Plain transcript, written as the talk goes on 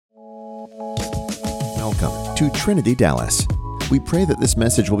Welcome to Trinity Dallas. We pray that this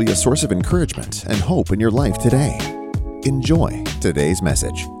message will be a source of encouragement and hope in your life today. Enjoy today's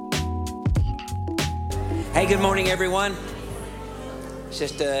message. Hey, good morning, everyone. It's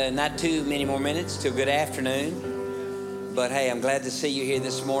just not too many more minutes till good afternoon. But hey, I'm glad to see you here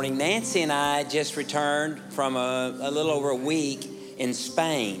this morning. Nancy and I just returned from a little over a week in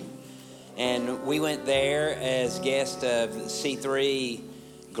Spain. And we went there as guests of C3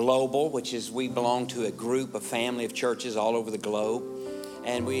 Global, which is we belong to a group, a family of churches all over the globe.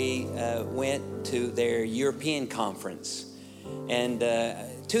 And we went to their European conference. And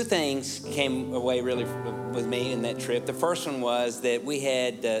two things came away really with me in that trip. The first one was that we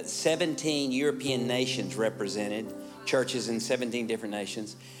had 17 European nations represented, churches in 17 different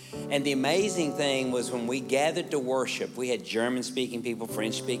nations. And the amazing thing was when we gathered to worship, we had German-speaking people,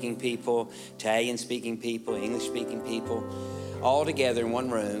 French-speaking people, Italian-speaking people, English-speaking people, all together in one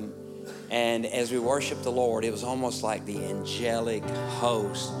room. And as we worshiped the Lord, it was almost like the angelic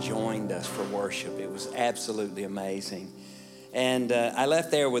host joined us for worship. It was absolutely amazing. And I left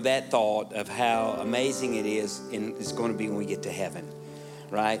there with that thought of how amazing it is and it's going to be when we get to heaven,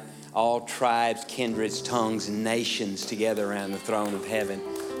 right? All tribes, kindreds, tongues, and nations together around the throne of heaven.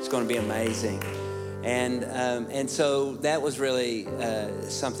 It's going to be amazing. And so that was really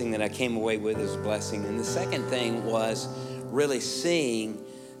something that I came away with as a blessing. And the second thing was really seeing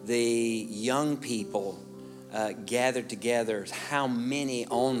the young people gathered together, how many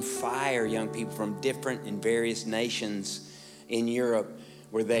on fire young people from different and various nations in Europe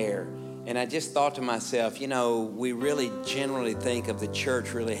were there. And I just thought to myself, you know, we really generally think of the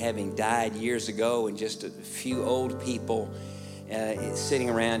church really having died years ago and just a few old people sitting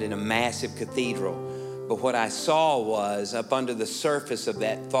around in a massive cathedral. But what I saw was up under the surface of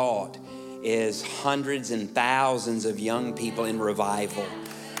that thought is hundreds and thousands of young people in revival.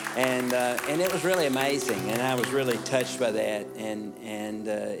 And it was really amazing. And I was really touched by that and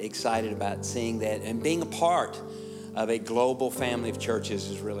excited about seeing that. And being a part of a global family of churches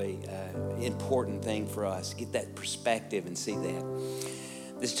is really an important thing for us. Get that perspective and see that.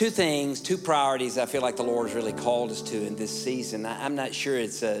 There's two things, two priorities I feel like the Lord has really called us to in this season. I'm not sure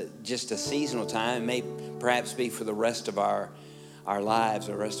it's just a seasonal time. It may perhaps be for the rest of our lives,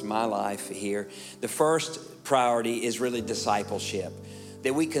 or the rest of my life here. The first priority is really discipleship.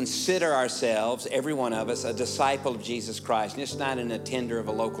 That we consider ourselves, every one of us, a disciple of Jesus Christ. Just not an attender of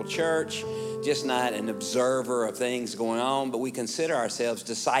a local church, just not an observer of things going on, but we consider ourselves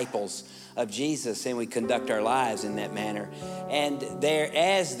disciples of Jesus, and we conduct our lives in that manner. And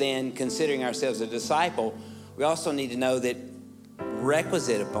as then considering ourselves a disciple, we also need to know that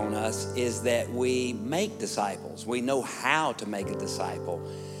requisite upon us is that we make disciples. We know how to make a disciple,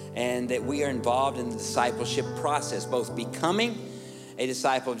 and that we are involved in the discipleship process, both becoming a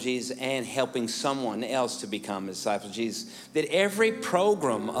disciple of Jesus and helping someone else to become a disciple of Jesus. That every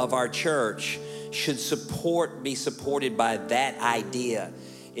program of our church should be supported by that idea,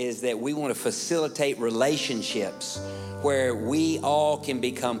 is that we want to facilitate relationships where we all can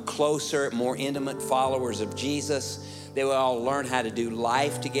become closer, more intimate followers of Jesus. They will all learn how to do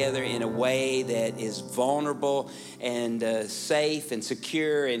life together in a way that is vulnerable and safe and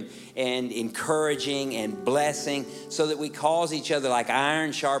secure and encouraging and blessing, so that we cause each other, like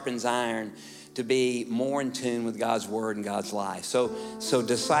iron sharpens iron, to be more in tune with God's word and God's life. So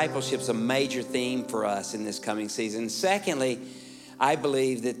discipleship's a major theme for us in this coming season. Secondly, I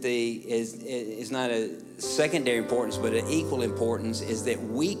believe that is not a secondary importance, but an equal importance is that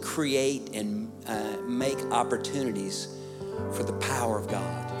we create and make opportunities for the power of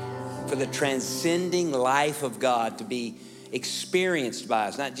God, for the transcending life of God to be experienced by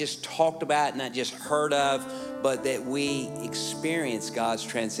us, not just talked about, not just heard of, but that we experience God's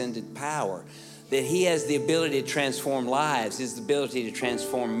transcendent power. That He has the ability to transform lives. He has the ability to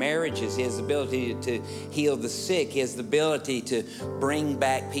transform marriages. He has the ability to heal the sick. He has the ability to bring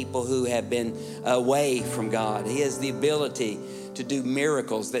back people who have been away from God. He has the ability to do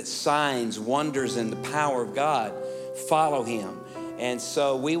miracles, that signs, wonders, and the power of God follow Him. And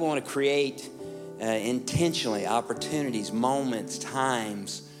so we want to create intentionally opportunities, moments,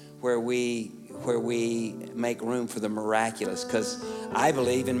 times where we make room for the miraculous, because I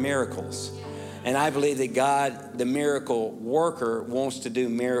believe in miracles. And I believe that God, the miracle worker, wants to do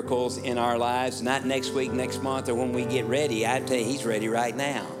miracles in our lives, not next week, next month, or when we get ready. I tell you, He's ready right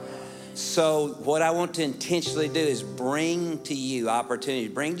now. So what I want to intentionally do is bring to you opportunities,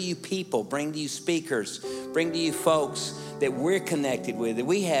 bring to you people, bring to you speakers, bring to you folks that we're connected with, that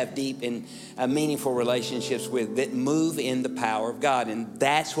we have deep and meaningful relationships with, that move in the power of God. And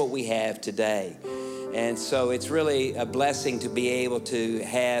that's what we have today. And so it's really a blessing to be able to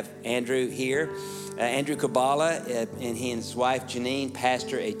have Andrew here. Andrew Kubala and he and his wife Janine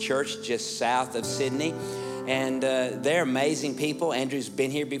pastor a church just south of Sydney. And they're amazing people. Andrew's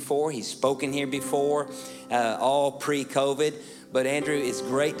been here before. He's spoken here before, all pre-COVID. But Andrew, it's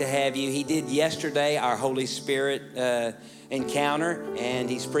great to have you. He did yesterday our Holy Spirit encounter, and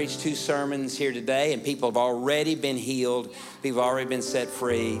he's preached 2 sermons here today, and people have already been healed. People have already been set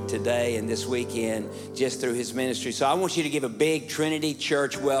free today and this weekend just through his ministry. So I want you to give a big Trinity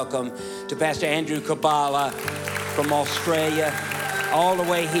Church welcome to Pastor Andrew Kubala from Australia, all the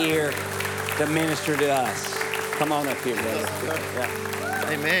way here to minister to us. Come on up here, brother. Yeah.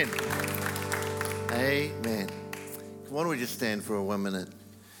 Amen. Amen. Why don't we just stand for 1 minute?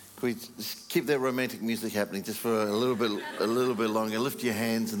 Can we just keep that romantic music happening just for a little bit longer? Lift your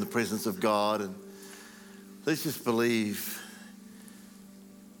hands in the presence of God and let's just believe.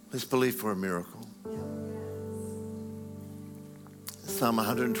 Let's believe for a miracle. Psalm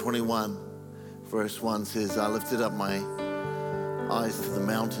 121, verse 1 says, I lifted up my eyes to the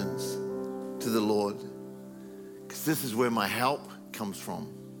mountains, to the Lord, because this is where my help comes from.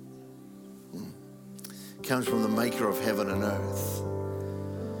 It comes from the maker of heaven and earth.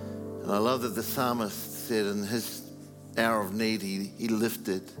 And I love that the psalmist said in his hour of need, he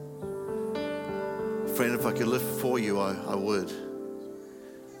lifted. Friend, if I could lift for you, I would.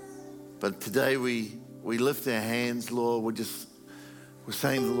 But today we lift our hands, Lord. We're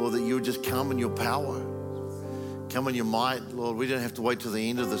saying, Lord, that you would just come in your power. Come in your might, Lord. We don't have to wait till the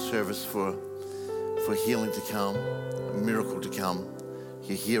end of the service for healing to come, a miracle to come.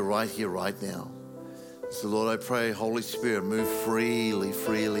 You're here, right now. So, Lord, I pray, Holy Spirit, move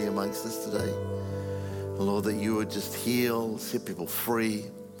freely amongst us today. And Lord, that you would just heal, set people free.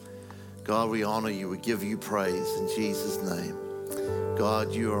 God, we honor you. We give you praise in Jesus' name.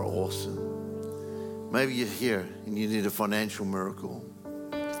 God, you are awesome. Maybe you're here and you need a financial miracle.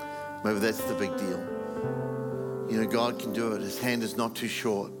 Maybe that's the big deal. You know, God can do it. His hand is not too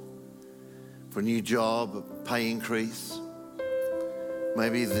short. For a new job, a pay increase.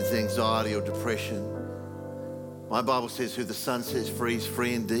 Maybe there's anxiety or depression. My Bible says, who the Son sets free is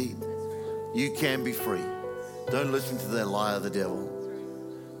free indeed. You can be free. Don't listen to that lie of the devil.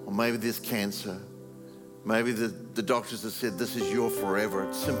 Or maybe there's cancer. Maybe the doctors have said, this is your forever.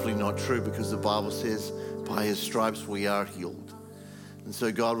 It's simply not true because the Bible says, by his stripes we are healed. And so,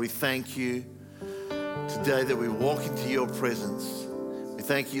 God, we thank you today that we walk into your presence. We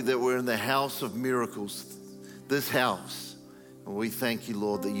thank you that we're in the house of miracles, this house. And we thank you,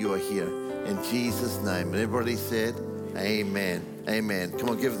 Lord, that you are here. In Jesus' name. And everybody said, amen. Amen. Come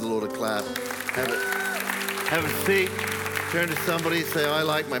on, give the Lord a clap. Have a seat. Turn to somebody and say, I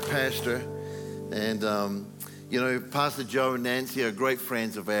like my pastor. And, you know, Pastor Joe and Nancy are great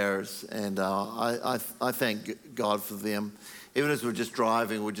friends of ours. And I thank God for them. Even as we're just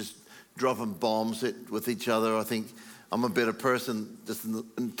driving, we're just dropping bombs with each other. I think I'm a better person just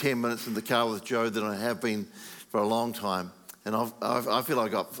in 10 minutes in the car with Joe than I have been for a long time. And I feel I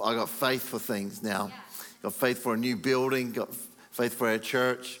got faith for things now. Yeah. Got faith for a new building, got faith for our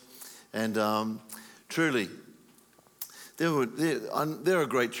church. And truly, there are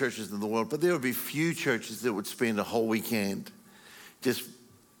great churches in the world, but there would be few churches that would spend a whole weekend just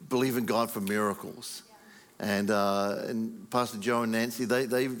believing God for miracles. Yeah. And Pastor Joe and Nancy,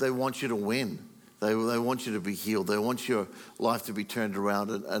 they want you to win. They want you to be healed. They want your life to be turned around.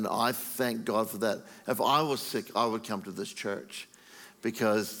 And I thank God for that. If I was sick, I would come to this church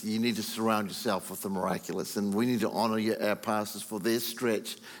because you need to surround yourself with the miraculous. And we need to honor our pastors for their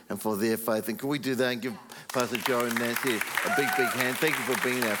stretch and for their faith. And can we do that and give Pastor Joe and Nancy a big hand? Thank you for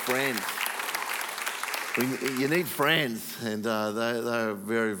being our friends. You need friends, and they're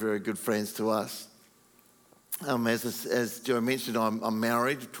very, very good friends to us. As Joe mentioned, I'm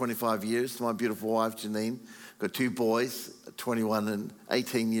married 25 years to my beautiful wife, Janine. Got 2 boys, 21 and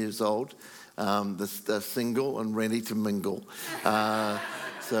 18 years old. They're single and ready to mingle.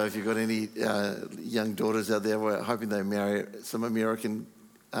 So if you've got any young daughters out there, we're hoping they marry some American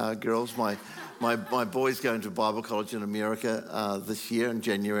girls. My boy's going to Bible college in America this year in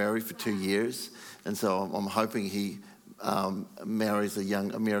January for 2 years. And so I'm hoping he marries a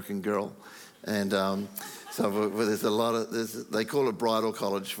young American girl. And so there's a lot of, they call it bridal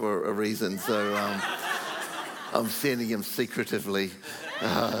college for a reason. So I'm sending him secretively.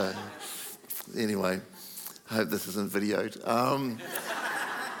 Anyway, I hope this isn't videoed.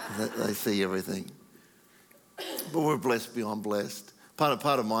 They see everything. But we're blessed beyond blessed. Part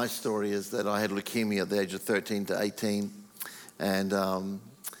of my story is that I had leukemia at the age of 13 to 18. And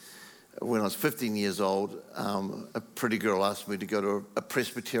when I was 15 years old, a pretty girl asked me to go to a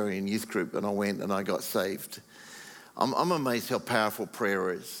Presbyterian youth group, and I went and I got saved. I'm amazed how powerful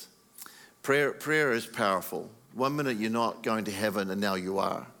prayer is. Prayer is powerful. 1 minute you're not going to heaven, and now you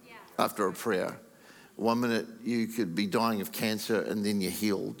are after a prayer. 1 minute you could be dying of cancer, and then you're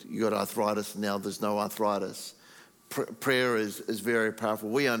healed. You got arthritis, and now there's no arthritis. Prayer is very powerful.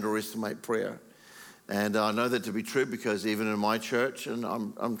 We underestimate prayer. And I know that to be true because even in my church, and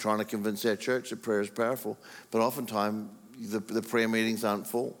I'm trying to convince our church that prayer is powerful, but oftentimes the prayer meetings aren't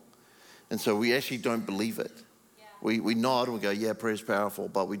full. And so we actually don't believe it. Yeah. We nod and we go, yeah, prayer is powerful,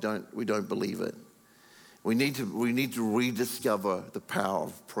 but we don't believe it. We need to rediscover the power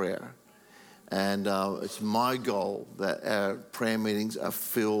of prayer. And it's my goal that our prayer meetings are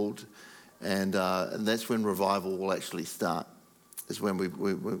filled, and that's when revival will actually start. Is when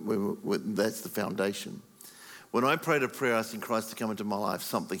that's the foundation. When I prayed a prayer asking Christ to come into my life,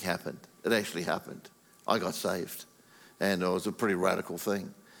 something happened. It actually happened. I got saved, and it was a pretty radical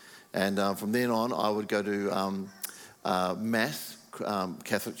thing. And from then on, I would go to Mass,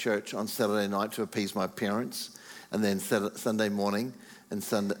 Catholic Church, on Saturday night to appease my parents, and then Sunday morning and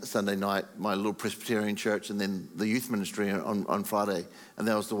Sunday night, my little Presbyterian church, and then the youth ministry on Friday. And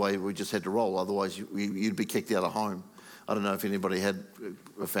that was the way we just had to roll. Otherwise, you'd be kicked out of home. I don't know if anybody had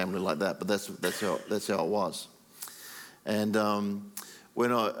a family like that, but that's how it was. And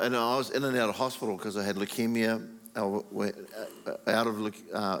when I was in and out of hospital because I had leukemia, I went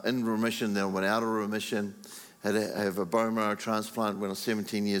in remission, then I went out of remission. Had to have a bone marrow transplant when I was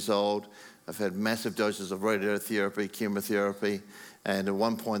 17 years old. I've had massive doses of radiotherapy, chemotherapy, and at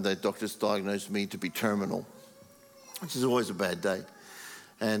one point the doctors diagnosed me to be terminal, which is always a bad day.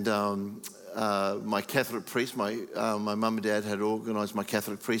 And my Catholic priest, my mum and dad had organised my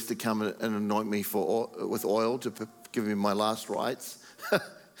Catholic priest to come and anoint me with oil to give me my last rites.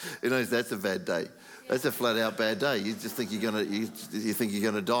 You know, that's a bad day. That's a flat out bad day. You just think you think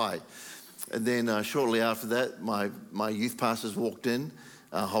you're gonna die. And then shortly after that, my youth pastors walked in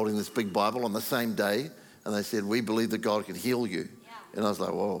holding this big Bible on the same day, and they said, "We believe that God can heal you." Yeah. And I was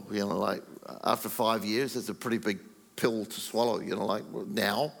like, "Well, you know, like after 5 years, that's a pretty big pill to swallow." You know, like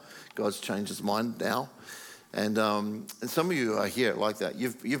now. God's changed his mind now. And some of you are here like that.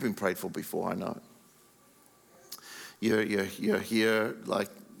 You've been prayed for before, I know. You're here like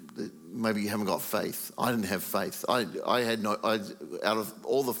maybe you haven't got faith. I didn't have faith. I out of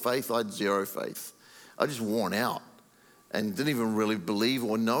all the faith, I had zero faith. I just worn out and didn't even really believe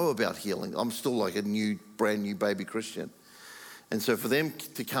or know about healing. I'm still like a brand new baby Christian. And so for them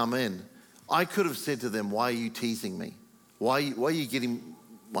to come in, I could have said to them, "Why are you teasing me? Why are you getting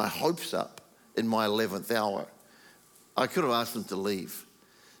my hopes up in my 11th hour?" I could have asked them to leave.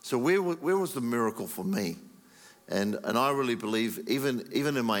 So where was the miracle for me? And I really believe,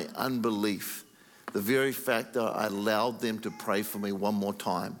 even in my unbelief, the very fact that I allowed them to pray for me one more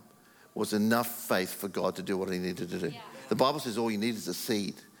time was enough faith for God to do what he needed to do. Yeah. The Bible says all you need is a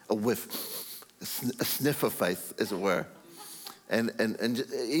seed, a whiff, a sniff of faith, as it were. And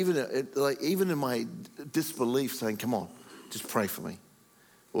even in my disbelief, saying, "Come on, just pray for me,"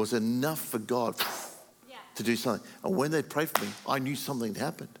 it was enough for God to do something. And when they prayed for me, I knew something had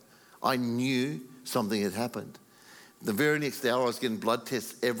happened. I knew something had happened. The very next hour, I was getting blood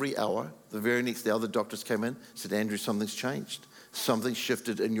tests every hour. The very next hour, the doctors came in, said, "Andrew, something's changed. Something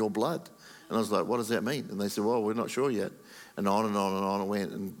shifted in your blood." And I was like, "What does that mean?" And they said, "Well, we're not sure yet." And on and on and on I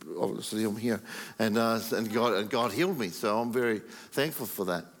went, and obviously I'm here. And God healed me, so I'm very thankful for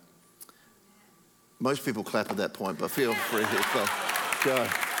that. Most people clap at that point, but feel free to go.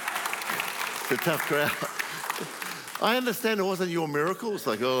 It's a tough crowd. I understand it wasn't your miracle. It's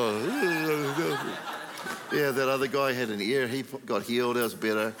like, oh, yeah, that other guy had an ear. He got healed. That was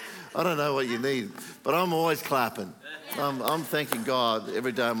better. I don't know what you need, but I'm always clapping. I'm thanking God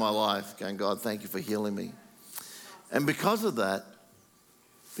every day of my life, going, "God, thank you for healing me." And because of that,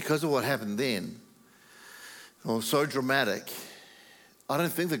 because of what happened then, it was so dramatic, I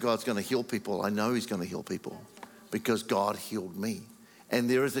don't think that God's going to heal people. I know he's going to heal people because God healed me. And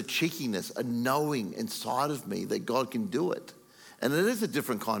there is a cheekiness, a knowing inside of me that God can do it. And it is a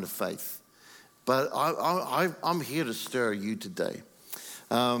different kind of faith. But I'm here to stir you today.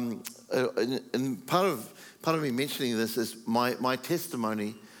 And part of me mentioning this is my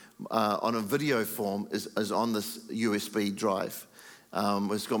testimony on a video form is on this USB drive.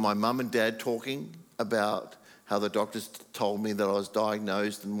 It's got my mum and dad talking about how the doctors told me that I was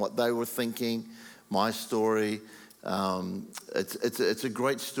diagnosed and what they were thinking, my story. It's a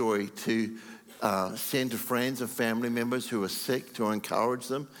great story to send to friends and family members who are sick to encourage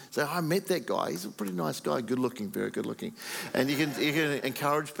them. Say, I met that guy. He's a pretty nice guy, good looking, very good looking. And you can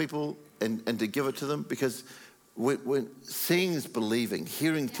encourage people and to give it to them, because when seeing is believing,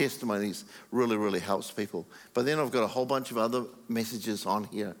 hearing testimonies really, really helps people. But then I've got a whole bunch of other messages on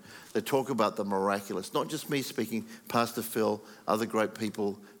here that talk about the miraculous. Not just me speaking, Pastor Phil, other great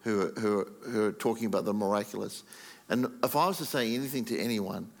people who are talking about the miraculous. And if I was to say anything to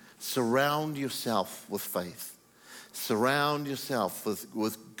anyone, surround yourself with faith. Surround yourself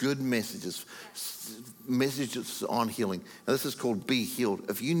with good messages on healing. And this is called Be Healed.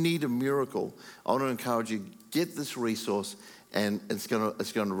 If you need a miracle, I want to encourage you, get this resource, and it's going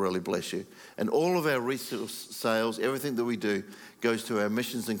to really bless you. And all of our resource sales, everything that we do, goes to our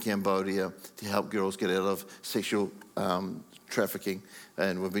missions in Cambodia to help girls get out of sexual trafficking.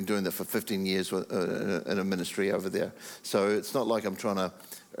 And we've been doing that for 15 years in a ministry over there. So it's not like I'm trying to,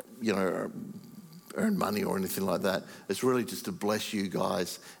 earn money or anything like that. It's really just to bless you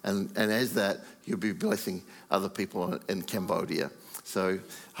guys. And as that, you'll be blessing other people in Cambodia. So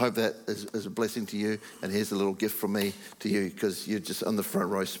hope that is a blessing to you. And here's a little gift from me to you, because you're just on the front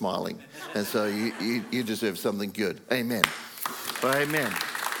row smiling. And so you deserve something good. Amen. Well, amen.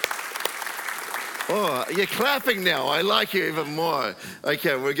 Oh, you're clapping now. I like you even more.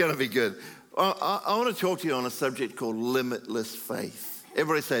 Okay, we're going to be good. I want to talk to you on a subject called limitless faith.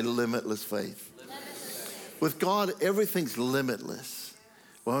 Everybody say limitless faith. With God, everything's limitless.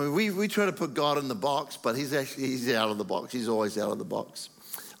 Well, we try to put God in the box, but he's out of the box. He's always out of the box.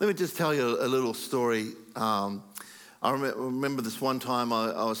 Let me just tell you a little story. I remember this one time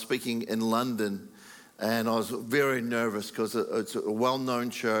I was speaking in London, and I was very nervous because it's a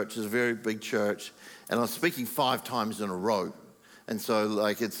well-known church. It's a very big church, and I was speaking 5 times in a row, and so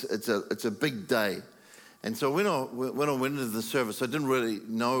it's a big day. And so when I went into the service, I didn't really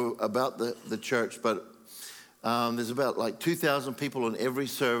know about the church, but there's about 2,000 people in every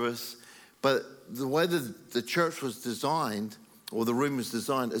service. But the way the church was designed, or the room was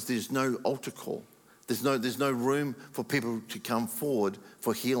designed, is there's no altar call. There's no room for people to come forward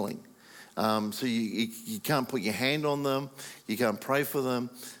for healing. So you can't put your hand on them. You can't pray for them.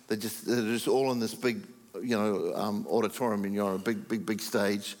 They're just all in this big, auditorium, and you're on a big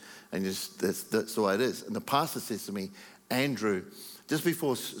stage, and that's the way it is. And the pastor says to me, Andrew, just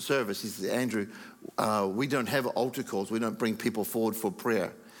before service, he said, Andrew, we don't have altar calls. We don't bring people forward for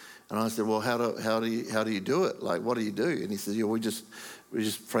prayer. And I said, well, how do you do it? Like, what do you do? And he said, we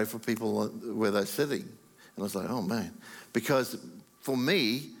just pray for people where they're sitting. And I was like, oh man, because for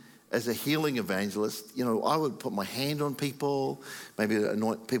me, as a healing evangelist, I would put my hand on people, maybe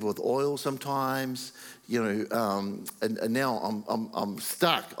anoint people with oil sometimes, and now I'm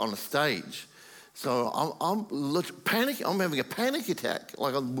stuck on a stage. So I'm panicking. I'm having a panic attack,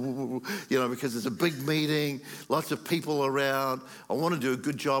 because it's a big meeting, lots of people around. I want to do a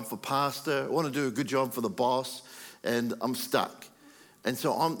good job for pastor. I want to do a good job for the boss, and I'm stuck. And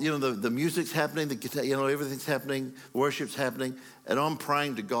so the music's happening, the guitar, everything's happening, worship's happening, and I'm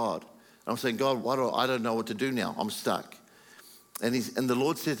praying to God. I'm saying, God, I don't know what to do now. I'm stuck. And the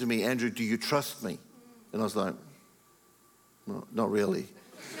Lord said to me, Andrew, do you trust me? And I was like, no, not really.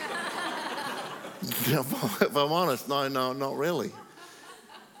 If I'm honest, no, not really.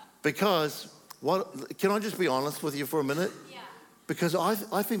 Because, can I just be honest with you for a minute? Yeah. Because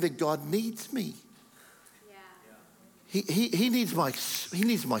I think that God needs me. Yeah. He needs my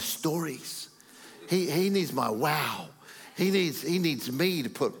stories. He needs my wow. He needs me to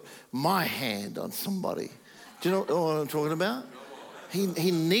put my hand on somebody. Do you know what I'm talking about? He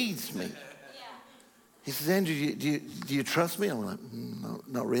needs me. Yeah. He says, Andrew, do you trust me? I'm like, no,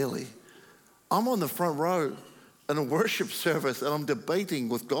 not really. I'm on the front row in a worship service, and I'm debating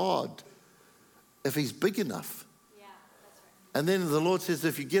with God if he's big enough. Yeah, that's right. And then the Lord says,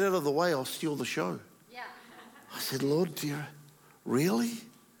 if you get out of the way, I'll steal the show. Yeah. I said, Lord, dear, really?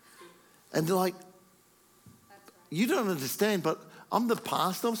 And they're like, you don't understand, but I'm the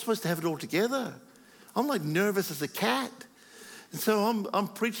pastor. I'm supposed to have it all together. I'm like nervous as a cat. And so I'm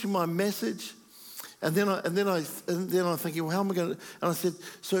preaching my message. And then I'm thinking, well, how am I going to? And I said,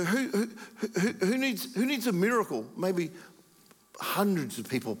 so who needs a miracle? Maybe hundreds of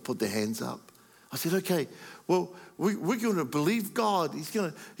people put their hands up. I said, okay, well, we're going to believe God. He's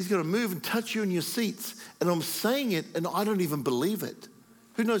going to move and touch you in your seats. And I'm saying it, and I don't even believe it.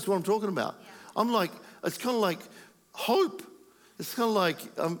 Who knows what I'm talking about? Yeah. I'm like, it's kind of like hope. It's kind of like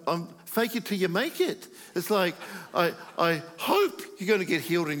I'm fake it till you make it. It's like, I hope you're going to get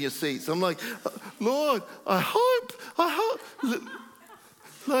healed in your seats. I'm like, Lord, I hope.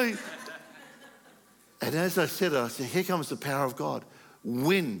 Like, and as I said, here comes the power of God.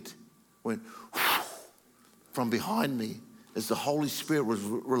 Wind went from behind me as the Holy Spirit was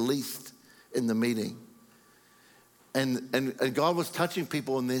released in the meeting. And God was touching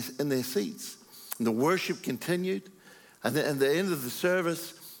people in their seats. And the worship continued. And then at the end of the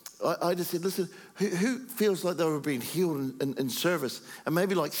service, I just said, listen, who feels like they were being healed in service? And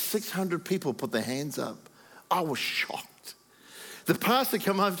maybe like 600 people put their hands up. I was shocked. The pastor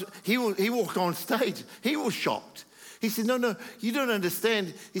came up, he walked on stage. He was shocked. He said, no, you don't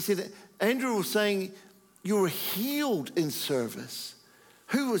understand. He said, Andrew was saying, you were healed in service.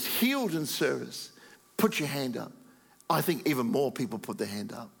 Who was healed in service? Put your hand up. I think even more people put their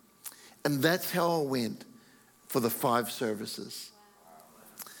hand up. And that's how I went for the 5 services.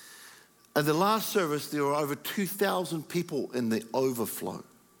 At the last service, there were over 2,000 people in the overflow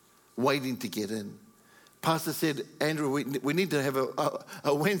waiting to get in. Pastor said, Andrew, we need to have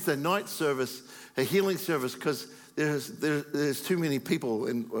a Wednesday night service, a healing service, because there's too many people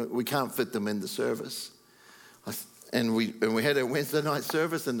and we can't fit them in the service. And we had a Wednesday night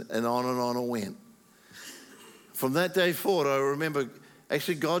service and on it went. From that day forward, I remember,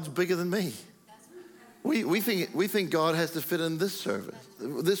 actually, God's bigger than me. We think God has to fit in this service,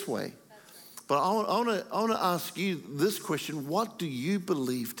 this way. But I want to ask you this question. What do you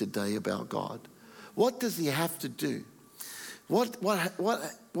believe today about God? What does he have to do?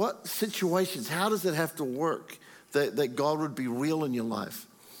 What situations, how does it have to work that God would be real in your life?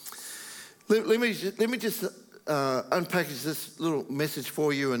 Let me just unpackage this little message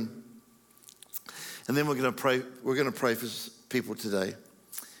for you, and then we're going to pray. We're going to pray for people today,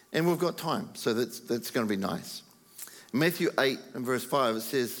 and we've got time, so that's going to be nice. Matthew 8 and verse 5, it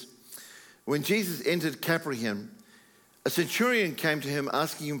says, when Jesus entered Capernaum, a centurion came to him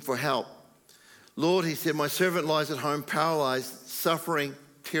asking him for help. Lord, he said, my servant lies at home paralyzed, suffering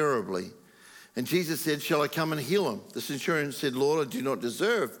terribly. And Jesus said, shall I come and heal him? The centurion said, Lord, I do not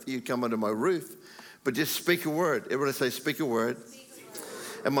deserve that you come under my roof, but just speak a word. Everybody say, speak a word.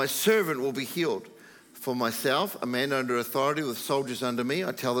 And my servant will be healed. For myself, a man under authority with soldiers under me,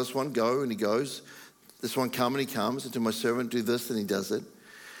 I tell this one, go, and he goes. This one, come, and he comes. And to my servant, do this, and he does it.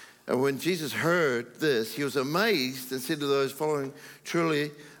 And when Jesus heard this, he was amazed and said to those following,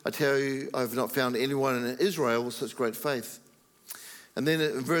 truly, I tell you, I have not found anyone in Israel with such great faith. And then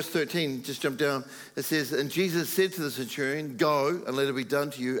in verse 13, just jump down, it says, and Jesus said to the centurion, go and let it be done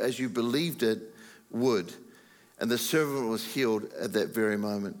to you as you believed it would. And the servant was healed at that very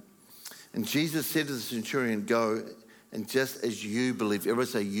moment. And Jesus said to the centurion, go, and just as you believed, everybody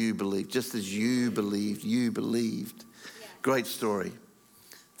say you believed, just as you believed, you believed. Yeah. Great story.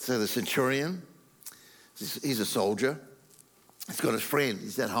 So the centurion, he's a soldier. He's got his friend.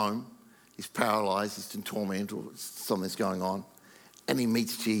 He's at home. He's paralyzed. He's in torment or something's going on. And he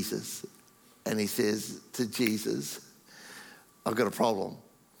meets Jesus. And he says to Jesus, I've got a problem.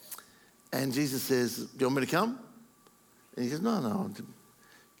 And Jesus says, do you want me to come? And he says, no,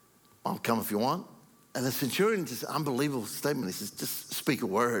 I'll come if you want. And the centurion, just unbelievable statement. He says, just speak a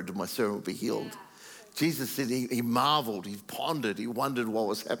word and my servant will be healed. Yeah. Jesus said he marveled, he pondered, he wondered what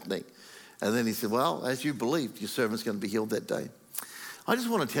was happening. And then he said, well, as you believed, your servant's going to be healed that day. I just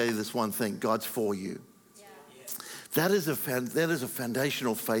want to tell you this one thing. God's for you. Yeah. That is a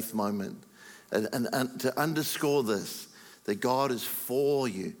foundational faith moment. And to underscore this, that God is for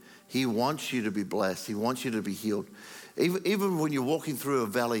you. He wants you to be blessed. He wants you to be healed. Even when you're walking through a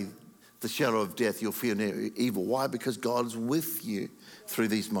valley, the shadow of death, you'll fear no evil. Why? Because God is with you through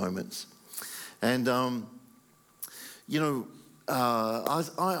these moments. And, I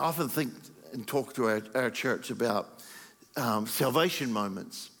often think and talk to our church about salvation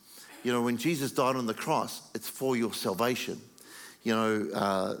moments. You know, when Jesus died on the cross, it's for your salvation. You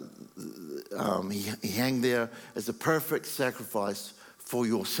know, he hung there as a perfect sacrifice for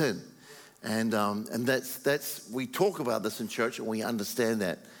your sin. And that's we talk about this in church and we understand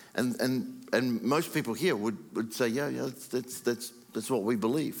that. And most people here would say, yeah, that's what we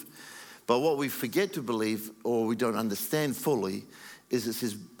believe. But what we forget to believe or we don't understand fully is it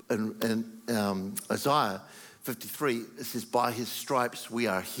says in Isaiah 53, it says, by his stripes we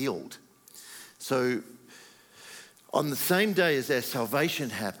are healed. So on the same day as our salvation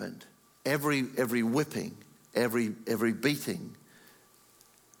happened, every whipping, every beating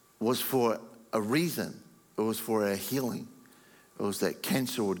was for a reason. It was for our healing. It was that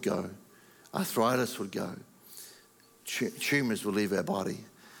cancer would go, arthritis would go, tumors would leave our body.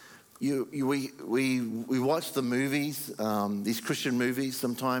 We watch the movies, these Christian movies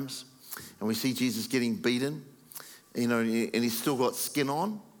sometimes, and we see Jesus getting beaten, and he's still got skin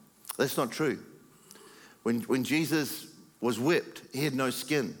on. That's not true. When Jesus was whipped, he had no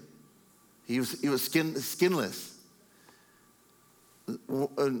skin. He was skinless.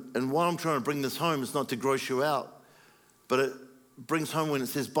 And why I'm trying to bring this home is not to gross you out, but it brings home when it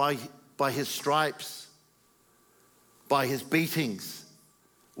says, by his stripes, by his beatings,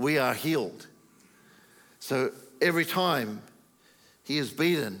 we are healed. So every time he is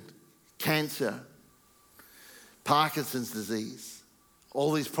beaten, cancer, Parkinson's disease,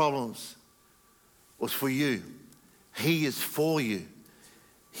 all these problems was for you. He is for you.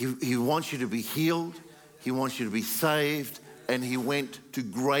 He wants you to be healed. He wants you to be saved. And he went to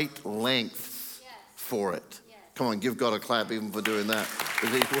great lengths for it. Come on, give God a clap even for doing that,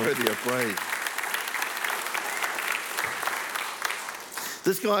 because he's worthy of praise.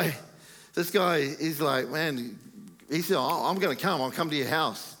 This guy, he's like, man, he said, I'm going to come. I'll come to your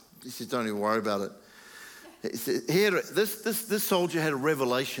house. He said, don't even worry about it. He said, this soldier had a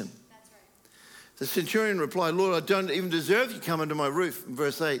revelation. That's right. The centurion replied, Lord, I don't even deserve you come under my roof, in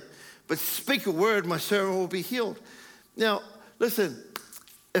verse 8. But speak a word, my servant will be healed. Now, listen,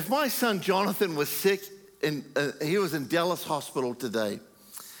 if my son Jonathan was sick, and he was in Dallas Hospital today,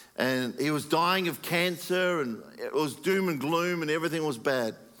 and he was dying of cancer, and it was doom and gloom, and everything was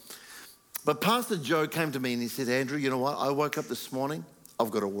bad. But Pastor Joe came to me and he said, Andrew, you know what? I woke up this morning,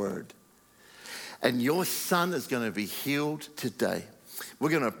 I've got a word. And your son is going to be healed today. We're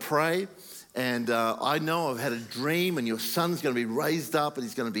going to pray. And I know I've had a dream, and your son's going to be raised up, and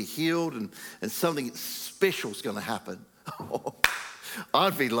he's going to be healed, and something special is going to happen.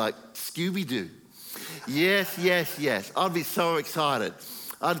 I'd be like, Scooby-Doo. Yes, yes, yes. I'd be so excited.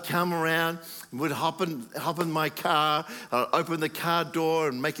 I'd come around, would hop in my car, I'd open the car door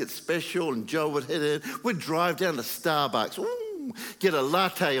and make it special, and Joe would hit it. We'd drive down to Starbucks. Ooh, get a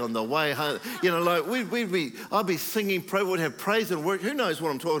latte on the way home. You know, like I'd be singing, we'd have praise and worship. Who knows what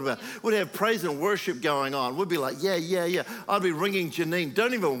I'm talking about? We'd have praise and worship going on. We'd be like, yeah, yeah, yeah. I'd be ringing Janine.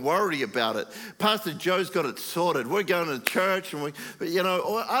 Don't even worry about it. Pastor Joe's got it sorted. We're going to church, and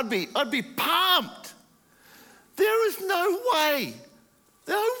I'd be pumped. There is no way.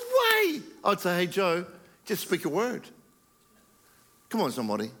 No way. I'd say, hey, Joe, just speak a word. Come on,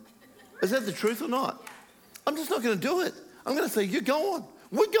 somebody. Is that the truth or not? I'm just not going to do it. I'm going to say, you're going.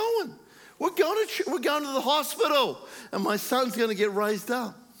 We're going. We're going to the hospital, and my son's going to get raised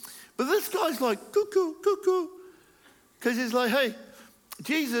up. But this guy's like, cuckoo, cuckoo. Because he's like, hey,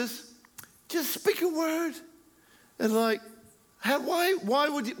 Jesus, just speak a word. And like, why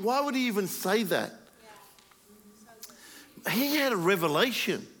would he even say that? He had a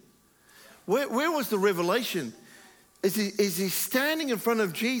revelation. Where was the revelation? Is he standing in front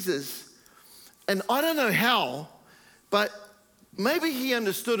of Jesus, and I don't know how, but maybe he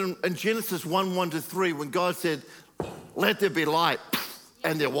understood in Genesis 1:1-3 when God said, let there be light,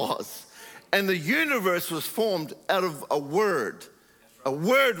 and there was. And the universe was formed out of a word. A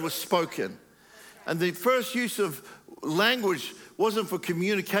word was spoken. And the first use of language wasn't for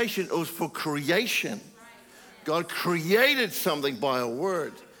communication, it was for creation. God created something by a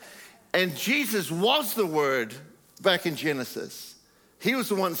word. And Jesus was the word back in Genesis. He was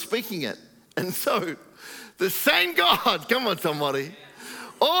the one speaking it. And so the same God, come on somebody,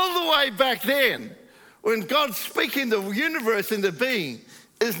 all the way back then, when God's speaking the universe into being,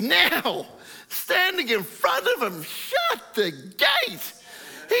 is now standing in front of him. Shut the gate.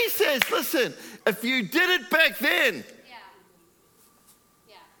 He says, listen, if you did it back then,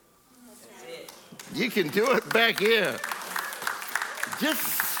 you can do it back here. Just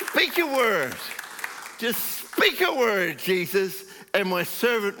speak a word. Just speak a word, Jesus, and my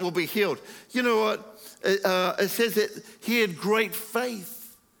servant will be healed. You know what? It says that he had great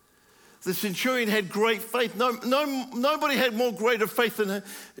faith. The centurion had great faith. Nobody had more greater faith than her.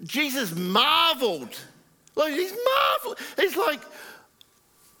 Jesus marveled. Like, he's marveling. He's like,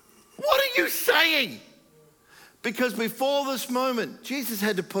 what are you saying? Because before this moment, Jesus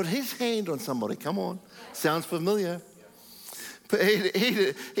had to put his hand on somebody. Come on. Sounds familiar. But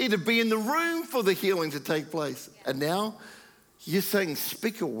he had to be in the room for the healing to take place. And now you're saying,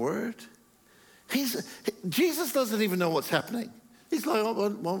 speak a word? Jesus doesn't even know what's happening. He's like,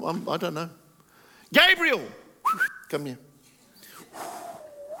 I don't know. Gabriel, come here.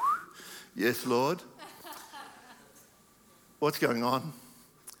 Yes, Lord. What's going on?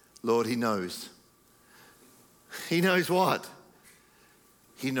 Lord, he knows. He knows what?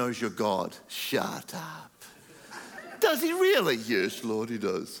 He knows you're God. Shut up. Does he really? Yes, Lord, he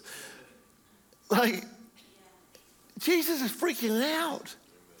does. Like, Jesus is freaking out.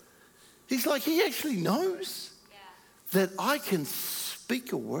 He's like, he actually knows that I can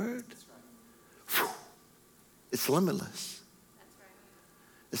speak a word. Whew. It's limitless.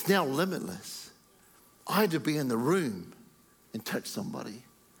 It's now limitless. I had to be in the room and touch somebody.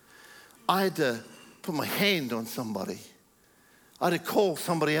 I had to put my hand on somebody. I had to call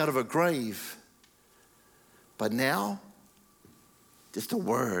somebody out of a grave. But now, just a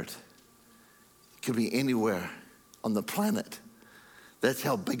word. It could be anywhere on the planet. That's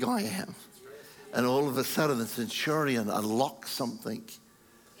how big I am. And all of a sudden, the centurion unlocked something.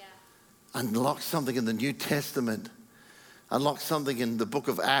 Unlocked something in the New Testament. Unlocked something in the book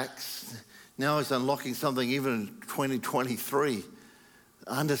of Acts. Now he's unlocking something even in 2023.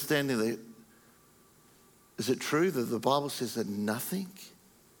 Understanding that, is it true that the Bible says that nothing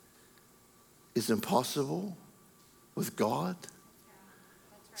is impossible with God?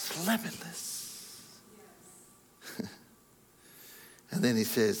 It's limitless. And then he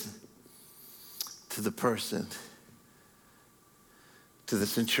says to the person, to the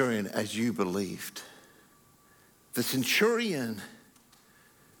centurion, as you believed. The centurion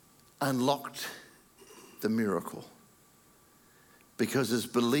unlocked the miracle because his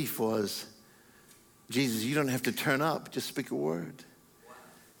belief was, Jesus, you don't have to turn up, just speak a word.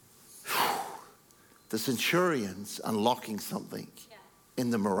 The centurion's unlocking something in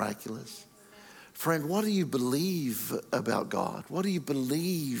the miraculous. Friend, what do you believe about God? What do you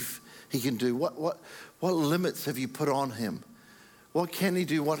believe he can do? What limits have you put on him? What can he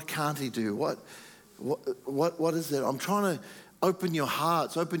do? What can't he do? What is it? I'm trying to open your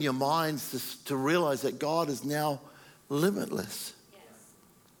hearts, open your minds to realize that God is now limitless. Yes.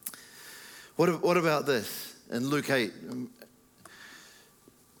 What about this? In Luke 8,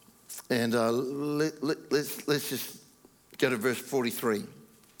 and let's just go to verse 43.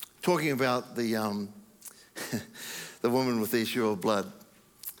 Talking about the the woman with the issue of blood.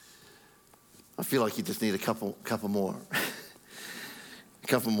 I feel like you just need a couple more. A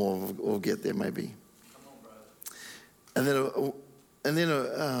couple more, we'll get there maybe. Come on, and then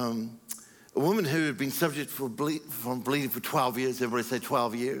a woman who had been subject from bleeding for 12 years. Everybody say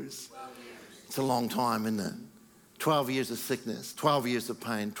 12 years. 12 years. It's a long time, isn't it? 12 years of sickness, 12 years of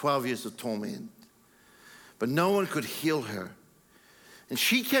pain, 12 years of torment. But no one could heal her. And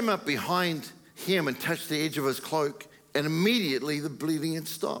she came up behind him and touched the edge of his cloak, and immediately the bleeding had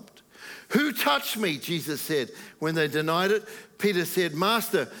stopped. Who touched me? Jesus said. When they denied it, Peter said,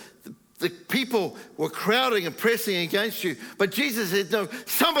 Master, the people were crowding and pressing against you. But Jesus said, no,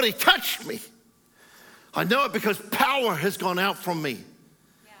 somebody touched me. I know it because power has gone out from me.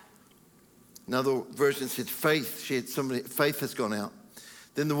 Yeah. Another version said faith. Faith has gone out.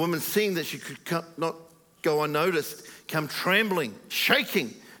 Then the woman, seeing that she could not go unnoticed, come trembling,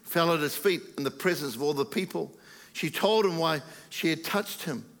 shaking, fell at his feet in the presence of all the people. She told him why she had touched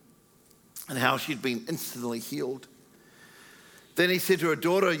him and how she'd been instantly healed. Then he said to her,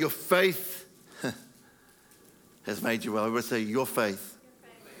 daughter, your faith has made you well. I would say, your faith.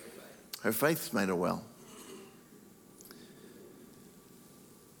 Her faith's made her well.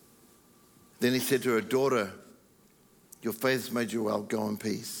 Then he said to her, daughter, your faith has made you well. Go in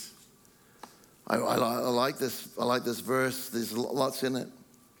peace. I like this. I like this verse. There's lots in it.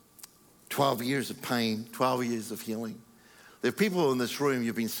 12 years of pain, 12 years of healing. There are people in this room,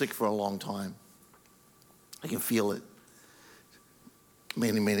 you've been sick for a long time. I can feel it.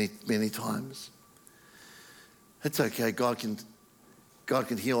 Many times. It's okay. God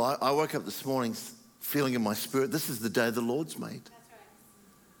can heal. I woke up this morning feeling in my spirit, this is the day the Lord's made. That's right.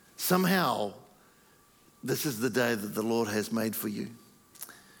 Somehow, this is the day that the Lord has made for you.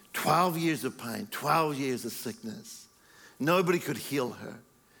 12 years of pain, 12 years of sickness. Nobody could heal her,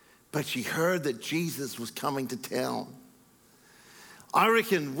 but she heard that Jesus was coming to town. I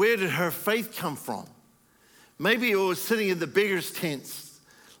reckon, where did her faith come from? Maybe it was sitting in the beggars' tents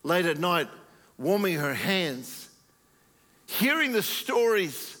late at night, warming her hands, hearing the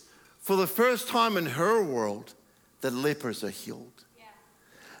stories for the first time in her world that lepers are healed. Yeah.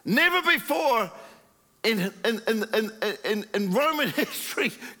 Never before in Roman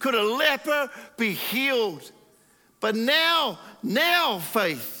history could a leper be healed. But now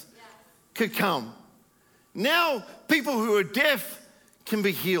faith could come. Now people who are deaf can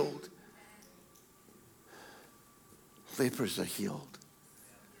be healed. Lepers are healed.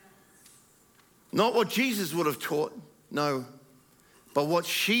 Not what Jesus would have taught, no, but what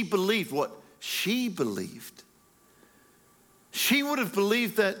she believed, She would have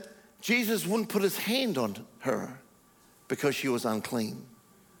believed that Jesus wouldn't put his hand on her because she was unclean.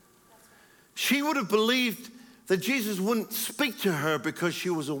 She would have believed that Jesus wouldn't speak to her because she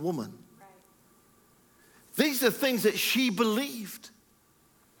was a woman. Right. These are things that she believed.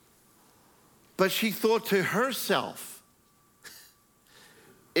 But she thought to herself,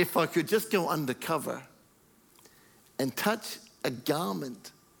 if I could just go undercover and touch a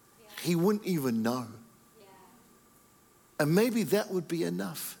garment, he wouldn't even know. Yeah. And maybe that would be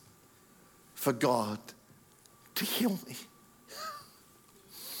enough for God to heal me.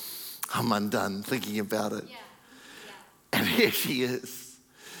 I'm undone thinking about it. Yeah. And here she is,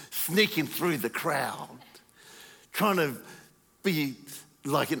 sneaking through the crowd, trying to be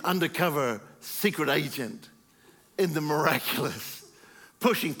like an undercover secret agent in the miraculous,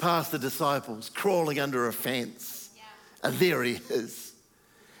 pushing past the disciples, crawling under a fence. Yeah. And there he is.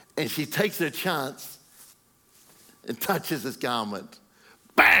 And she takes her chance and touches his garment.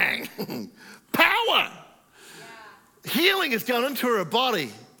 Bang! Power! Yeah. Healing has gone into her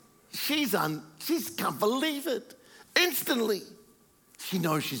body. She can't believe it. Instantly, she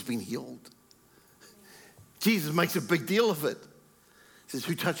knows she's been healed. Jesus makes a big deal of it. He says,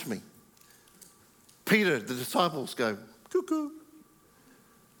 who touched me? Peter, the disciples go, cuckoo.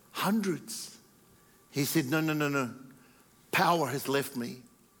 Hundreds. He said, no. Power has left me.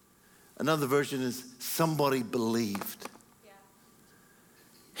 Another version is, somebody believed. Yeah.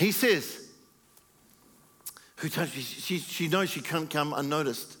 He says, who touched me? She knows she can't come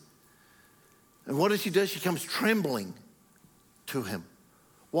unnoticed. And what does she do? She comes trembling to him.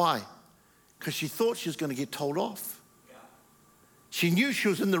 Why? Because she thought she was going to get told off. Yeah. She knew she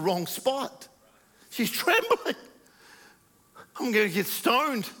was in the wrong spot. She's trembling. I'm going to get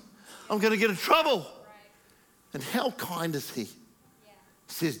stoned. I'm going to get in trouble. Right. And how kind is he? Yeah.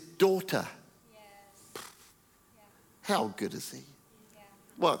 He says, daughter. Yes. Yeah. How good is he? Yeah.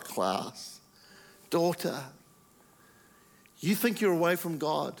 What class? Daughter. You think you're away from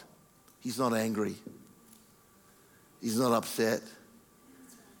God. He's not angry. He's not upset.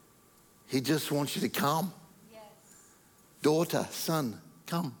 He just wants you to come. Yes. Daughter, son,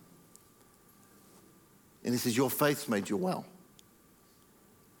 come. And he says, your faith's made you well.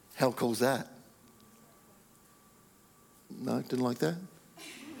 How cool's that? No, didn't like that?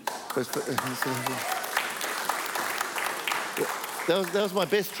 That was my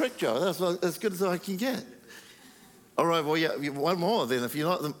best trick, Joe. That was as good as I can get. All right, well, yeah, one more then. If you're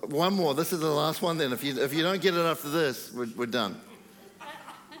not, one more. This is the last one then. If you don't get it after this, we're done.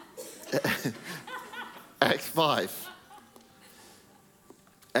 Acts 5.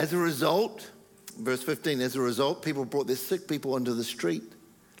 As a result, verse 15, as a result, people brought their sick people onto the street.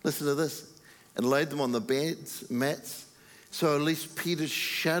 Listen to this. And laid them on the beds, mats, so at least Peter's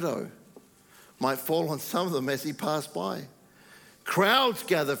shadow might fall on some of them as he passed by. Crowds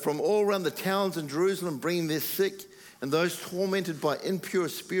gathered from all around the towns in Jerusalem, bringing their sick and those tormented by impure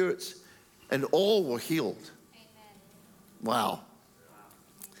spirits, and all were healed. Amen. Wow.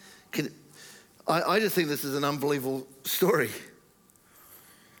 I just think this is an unbelievable story.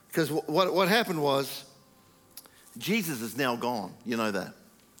 Because what happened was, Jesus is now gone. You know that.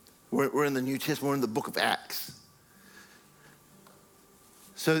 We're in the New Testament. We're in the book of Acts.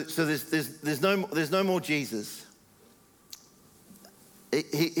 So there's no more Jesus.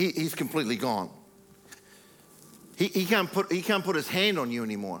 He's completely gone. He can't put his hand on you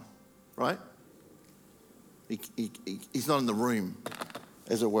anymore, right? He's not in the room,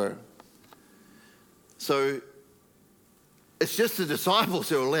 as it were. So it's just the disciples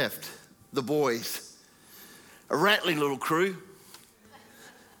who are left, the boys, a rattling little crew.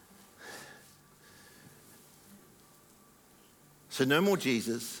 So no more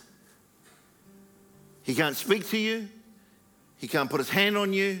Jesus. He can't speak to you. He can't put his hand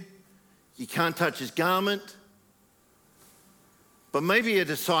on you. You can't touch his garment. But maybe a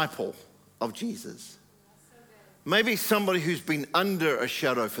disciple of Jesus. Maybe somebody who's been under a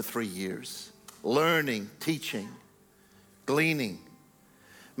shadow for 3 years, learning, teaching, gleaning.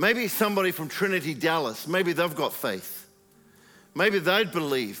 Maybe somebody from Trinity Dallas, maybe they've got faith. Maybe they'd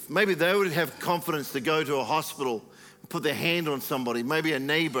believe. Maybe they would have confidence to go to a hospital and put their hand on somebody. Maybe a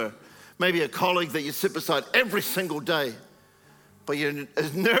neighbor, maybe a colleague that you sit beside every single day, but you're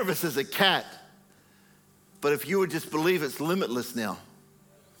as nervous as a cat. But if you would just believe it's limitless now,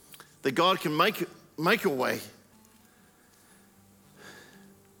 that God can make a way.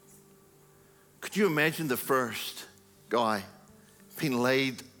 Could you imagine the first guy being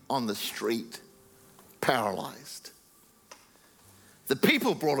laid on the street, paralyzed? The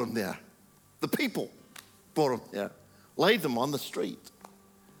people brought him there. The people brought him there, laid them on the street.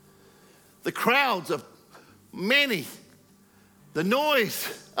 The crowds of many, the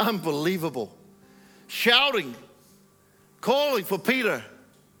noise, unbelievable. Shouting, calling for Peter.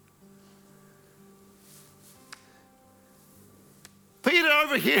 Peter,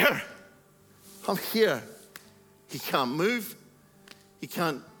 over here. I'm here. He can't move. He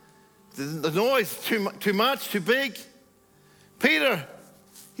can't. The noise too much, too big. Peter,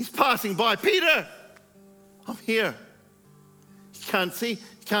 he's passing by. Peter, I'm here. He can't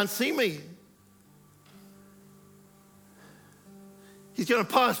see me. He's going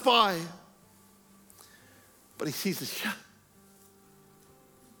to pass by. But he sees the shadow.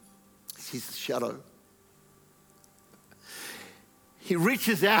 He's the shadow. He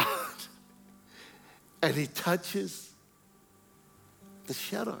reaches out and he touches the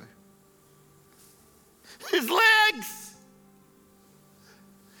shadow. His legs.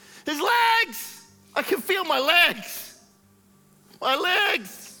 His legs. I can feel my legs. My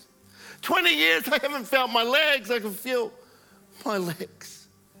legs. 20 years I haven't felt my legs. I can feel my legs.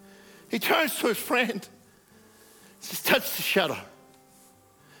 He turns to his friend. Says, touch the shadow.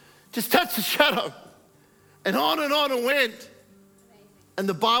 Just touch the shadow. And on it went. And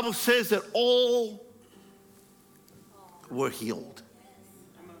the Bible says that all were healed.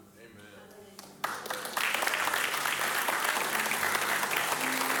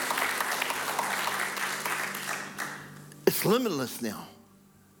 It's limitless now.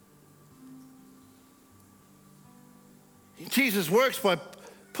 Jesus works by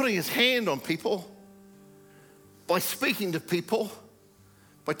putting his hand on people, by speaking to people,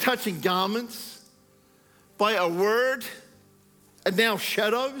 by touching garments, by a word, and now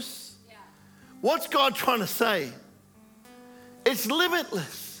shadows. Yeah. What's God trying to say? It's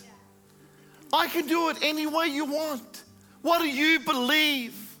limitless. Yeah. I can do it any way you want. What do you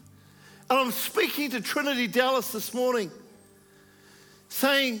believe? And I'm speaking to Trinity Dallas this morning,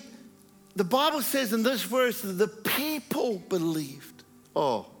 saying, the Bible says in this verse that the people believed.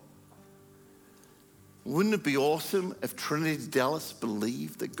 Oh, wouldn't it be awesome if Trinity Dallas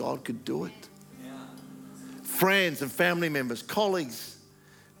believed that God could do it? Yeah. Friends and family members, colleagues,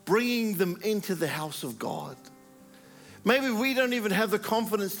 bringing them into the house of God. Maybe we don't even have the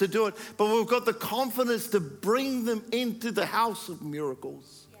confidence to do it, but we've got the confidence to bring them into the house of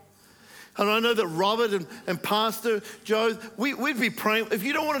miracles. Yes. And I know that Robert and Pastor Joe, we'd be praying. If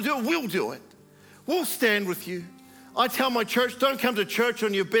you don't want to do it, we'll do it. We'll stand with you. I tell my church, don't come to church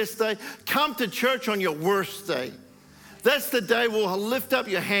on your best day. Come to church on your worst day. That's the day we'll lift up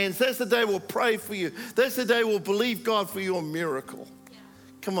your hands. That's the day we'll pray for you. That's the day we'll believe God for your miracle. Yeah.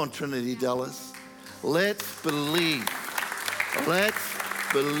 Come on, Trinity Dallas. Let's believe. Let's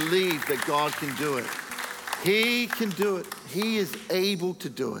believe that God can do it. He can do it. He is able to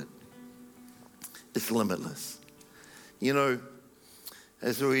do it. It's limitless. You know,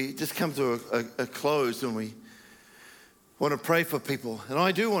 as we just come to a close and we want to pray for people, and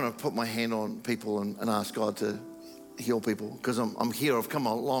I do want to put my hand on people and ask God to heal people, because I'm here. I've come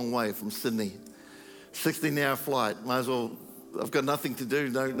a long way from Sydney. 16-hour flight. Might as well. I've got nothing to do.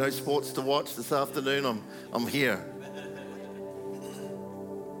 No sports to watch this afternoon. I'm here.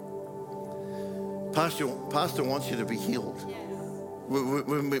 Pastor wants you to be healed.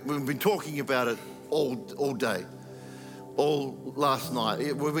 We've been talking about it all day, all last night.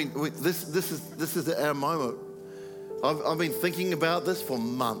 This is our moment. I've been thinking about this for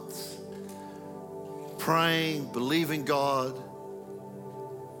months, praying, believing God.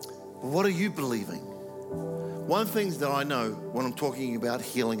 What are you believing? One thing that I know when I'm talking about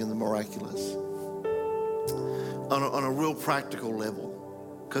healing and the miraculous, on a real practical level,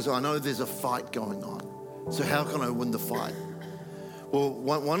 because I know there's a fight going on. So how can I win the fight? Well,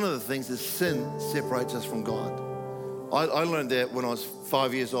 one of the things is sin separates us from God. I learned that when I was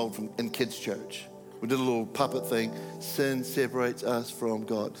 5 years old in kids' church. We did a little puppet thing. Sin separates us from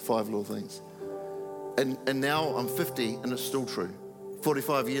God. 5 little things. And now I'm 50 and it's still true.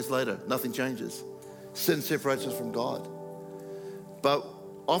 45 years later, nothing changes. Sin separates us from God. But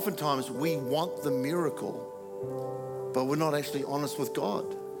oftentimes we want the miracle, but we're not actually honest with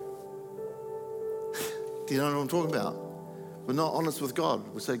God. Do you know what I'm talking about? We're not honest with God.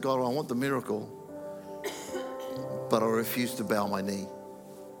 We say, God, I want the miracle, but I refuse to bow my knee.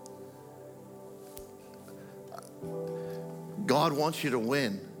 God wants you to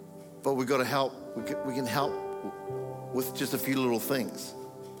win, but we've got to help. We can help with just a few little things,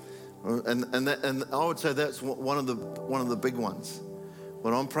 and I would say that's one of the big ones.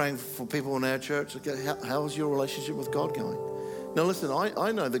 When I'm praying for people in our church, okay, how is your relationship with God going? Now listen,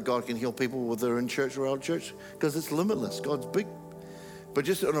 I know that God can heal people whether they're in church or out of church, because it's limitless. God's big, but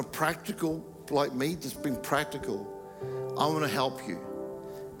just on a practical, like me, just being practical, I want to help you,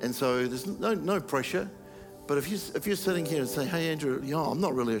 and so there's no pressure. But if you're sitting here and say, hey, Andrew, I'm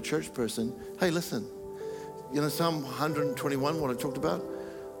not really a church person. Hey, listen, Psalm 121, what I talked about,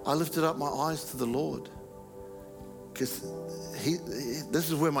 I lifted up my eyes to the Lord, because this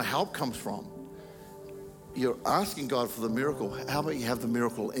is where my help comes from. You're asking God for the miracle. How about you have the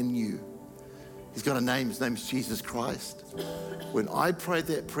miracle in you? He's got a name. His name's Jesus Christ. When I prayed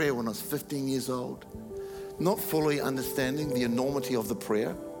that prayer when I was 15 years old, not fully understanding the enormity of the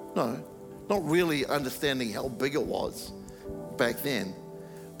prayer, no, not really understanding how big it was back then,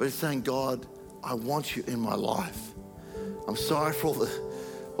 but it's saying, God, I want you in my life. I'm sorry for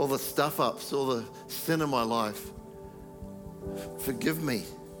all the stuff ups, all the sin in my life. Forgive me.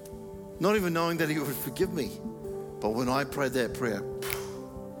 Not even knowing that he would forgive me. But when I prayed that prayer,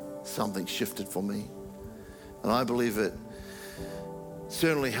 something shifted for me. And I believe it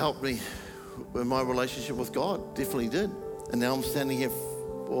certainly helped me in my relationship with God. Definitely did. And now I'm standing here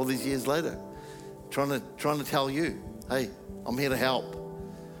all these years later, trying to tell you, hey, I'm here to help.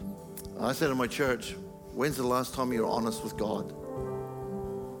 I said to my church, when's the last time you were honest with God?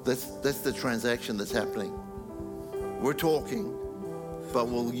 That's the transaction that's happening. We're talking, but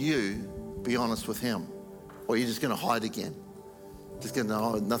will you be honest with him? Or are you just going to hide again? Just going to,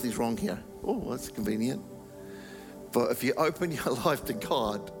 oh, nothing's wrong here. Oh, that's convenient. But if you open your life to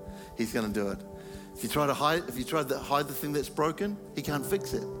God, he's going to do it. If you try to hide the thing that's broken, he can't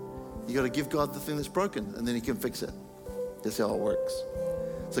fix it. You got to give God the thing that's broken, and then he can fix it. That's how it works.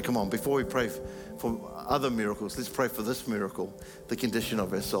 So come on, before we pray for other miracles, let's pray for this miracle, the condition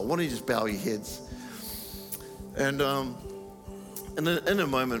of our soul. Why don't you just bow your heads? And in a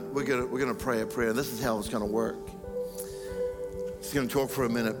moment, we're gonna pray a prayer. This is how it's gonna work. Just gonna talk for a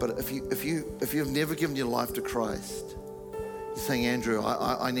minute, but if you've never given your life to Christ, you're saying, Andrew,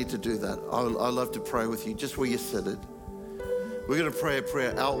 I need to do that. I love to pray with you, just where you're seated. We're going to pray a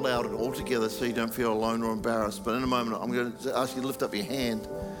prayer out loud and all together so you don't feel alone or embarrassed. But in a moment, I'm going to ask you to lift up your hand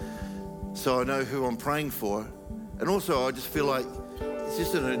so I know who I'm praying for. And also, I just feel like it's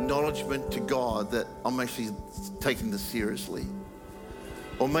just an acknowledgement to God that I'm actually taking this seriously.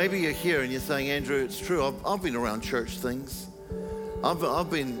 Or maybe you're here and you're saying, Andrew, it's true. I've been around church things. I've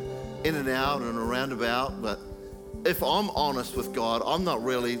been in and out and around about. But if I'm honest with God, I'm not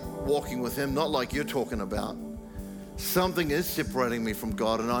really walking with him, not like you're talking about. Something is separating me from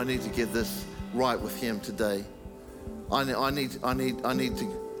God, and I need to get this right with him today. I need to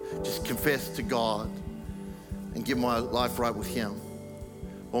just confess to God and get my life right with him.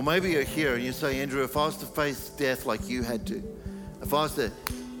 Or maybe you're here and you say, Andrew, if I was to face death like you had to, if I was to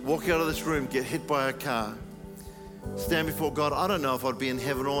walk out of this room, get hit by a car, stand before God, I don't know if I'd be in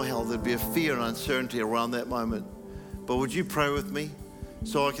heaven or hell. There'd be a fear and uncertainty around that moment. But would you pray with me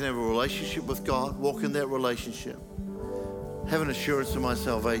so I can have a relationship with God, walk in that relationship, have an assurance of my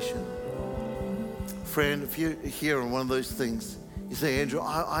salvation? Friend, if you're here on one of those things, you say, Andrew,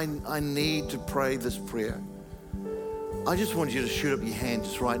 I need to pray this prayer. I just want you to shoot up your hand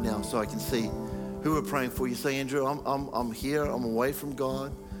just right now so I can see who we're praying for. You say, Andrew, I'm here, I'm away from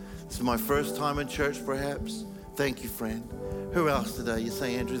God. This is my first time in church perhaps. Thank you, friend. Who else today? You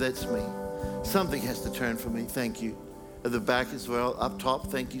say, Andrew, that's me. Something has to turn for me. Thank you. At the back as well, up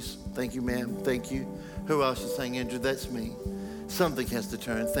top, thank you, ma'am, thank you. Who else is saying, Andrew, that's me. Something has to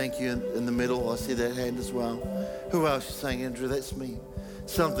turn. Thank you. In the middle, I see that hand as well. Who else is saying, Andrew, that's me.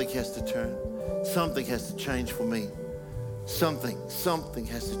 Something has to turn. Something has to change for me. Something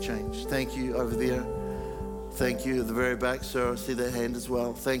has to change. Thank you over there. Thank you at the very back, sir. I see that hand as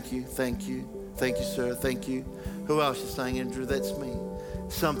well. Thank you, sir. Thank you. Who else is saying, Andrew, that's me.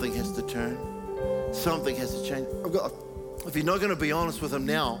 Something has to turn. Something has to change. If you're not going to be honest with him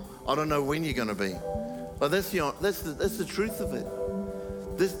now, I don't know when you're going to be. But that's the truth of it.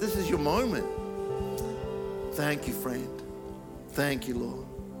 This is your moment. Thank you, friend. Thank you, Lord.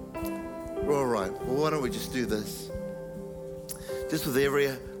 All right. Well, why don't we just do this? Just with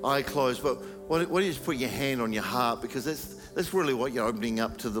every eye closed. But why don't you just put your hand on your heart, because that's really what you're opening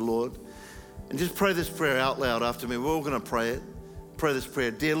up to the Lord. And just pray this prayer out loud after me. We're all going to pray it. Pray this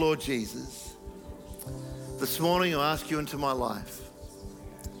prayer. Dear Lord Jesus, this morning I ask you into my life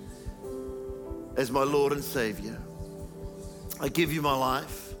as my Lord and Savior. I give you my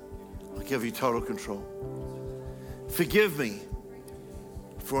life. I give you total control. Forgive me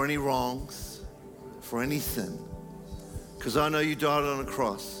for any wrongs, for any sin, because I know you died on a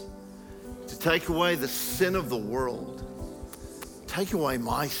cross to take away the sin of the world. Take away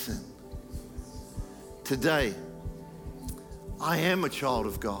my sin. Today, I am a child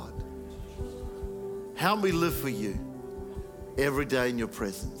of God. Help me live for you every day in your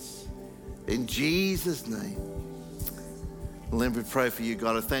presence. In Jesus' name. Let me pray for you,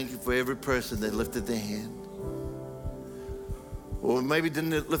 God. I thank you for every person that lifted their hand. Or maybe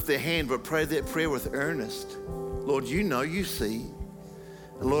didn't lift their hand, but prayed that prayer with earnest. Lord, you know, you see.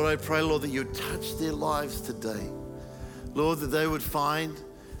 And Lord, I pray, Lord, that you would touch their lives today. Lord, that they would find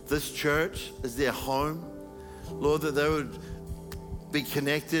this church as their home. Lord, that they would be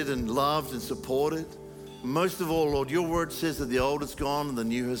connected and loved and supported. Most of all, Lord, your word says that the old is gone and the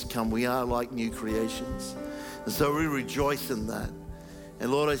new has come. We are like new creations. And so we rejoice in that.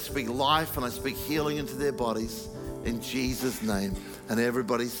 And Lord, I speak life and I speak healing into their bodies in Jesus' name. And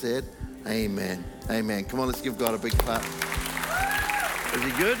everybody said, amen. Amen. Come on, let's give God a big clap. Is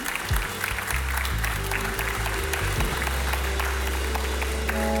he good?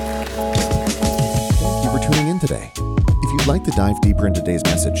 Thank you for tuning in today. If you'd like to dive deeper into today's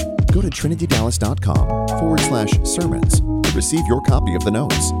message, go to trinitydallas.com/sermons to receive your copy of the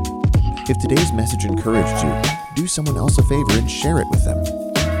notes. If today's message encouraged you, do someone else a favor and share it with them.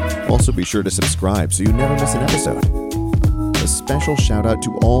 Also be sure to subscribe so you never miss an episode. A special shout out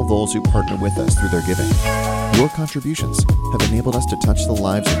to all those who partner with us through their giving. Your contributions have enabled us to touch the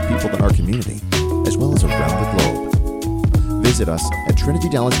lives of people in our community, as well as around the globe. Visit us at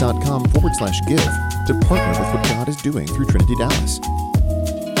trinitydallas.com/give to partner with what God is doing through Trinity Dallas.